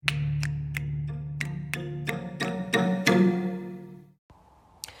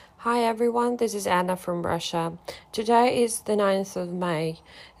Hi everyone, this is Anna from Russia. Today is the 9th of May.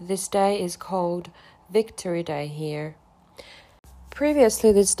 This day is called Victory Day here.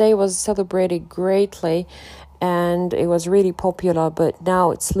 Previously, this day was celebrated greatly and it was really popular, but now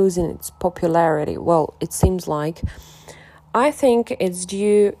it's losing its popularity. Well, it seems like. I think it's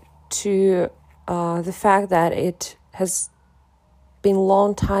due to the fact that it has been a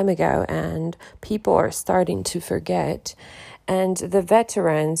long time ago and people are starting to forget. And the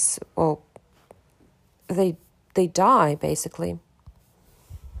veterans, well, they die basically.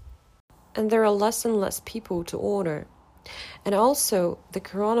 And there are less and less people to honor. And also, the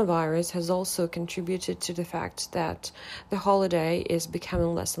coronavirus has also contributed to the fact that the holiday is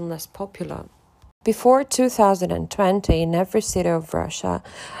becoming less and less popular. Before 2020, in every city of Russia,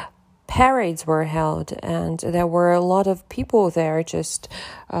 parades were held, and there were a lot of people there just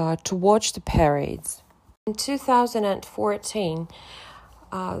to watch the parades. In 2014,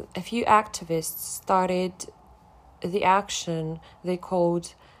 a few activists started the action they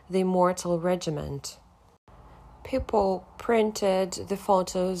called the Immortal Regiment. People printed the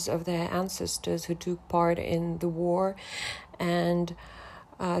photos of their ancestors who took part in the war, and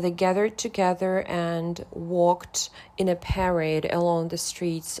they gathered together and walked in a parade along the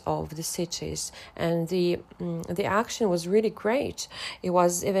streets of the cities. And the action was really great. It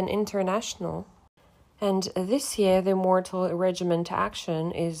was even international. And this year, the Immortal Regiment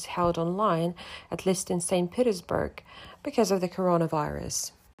action is held online, at least in St. Petersburg, because of the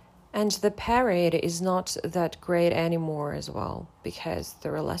coronavirus. And the parade is not that great anymore as well, because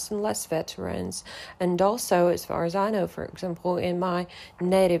there are less and less veterans. And also, as far as I know, for example, in my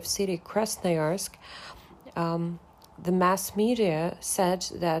native city, Krasnoyarsk, the mass media said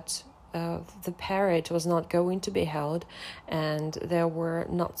that the parade was not going to be held and there were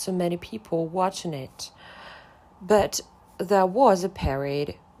not so many people watching it. But there was a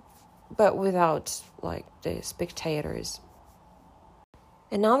parade, but without the spectators.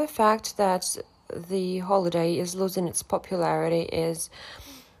 Another fact that the holiday is losing its popularity is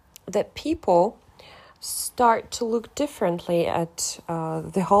that people start to look differently at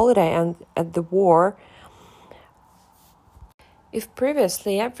the holiday and at the war. If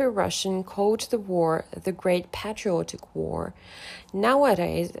previously every Russian called the war the Great Patriotic War,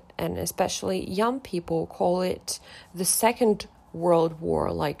 nowadays, and especially young people, call it the Second World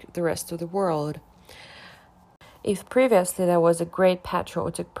War, like the rest of the world. If previously there was a great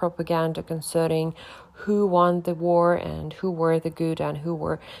patriotic propaganda concerning who won the war and who were the good and who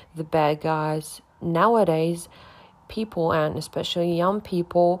were the bad guys, nowadays people, and especially young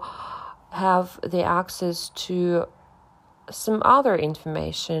people, have the access to some other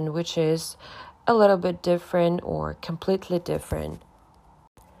information which is a little bit different or completely different.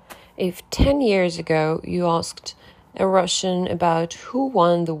 If 10 years ago you asked a Russian about who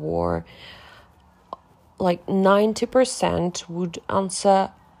won the war, 90% would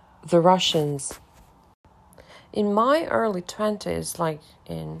answer the Russians. In my early 20s,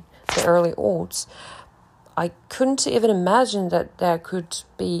 in the early aughts, I couldn't even imagine that there could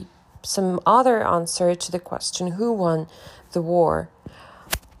be some other answer to the question who won the war.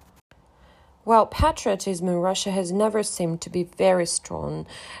 Well, patriotism in Russia has never seemed to be very strong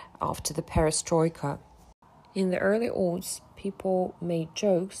after the perestroika. In the early aughts, people made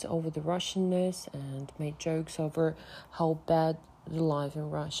jokes over the Russianness and made jokes over how bad the life in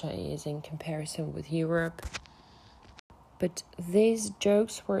Russia is in comparison with Europe. But these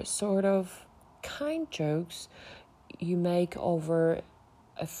jokes were sort of kind jokes you make over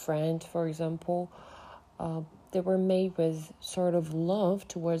a friend, for example. They were made with sort of love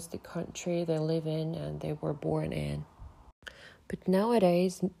towards the country they live in and they were born in. But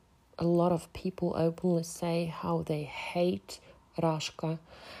nowadays, a lot of people openly say how they hate Rashka.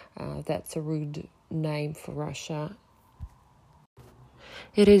 That's a rude name for Russia.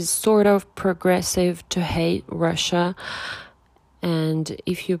 It is sort of progressive to hate Russia. And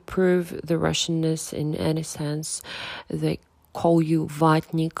if you prove the Russianness in any sense, they call you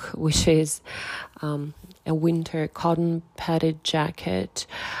vatnik, which is a winter cotton padded jacket,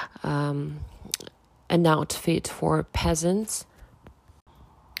 an outfit for peasants.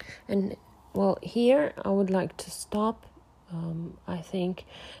 And well, here I would like to stop. I think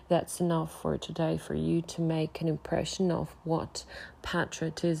that's enough for today for you to make an impression of what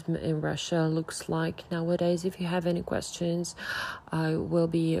patriotism in Russia looks like nowadays. If you have any questions, I will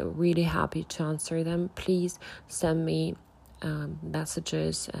be really happy to answer them. Please send me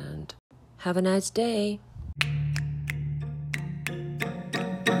messages and have a nice day.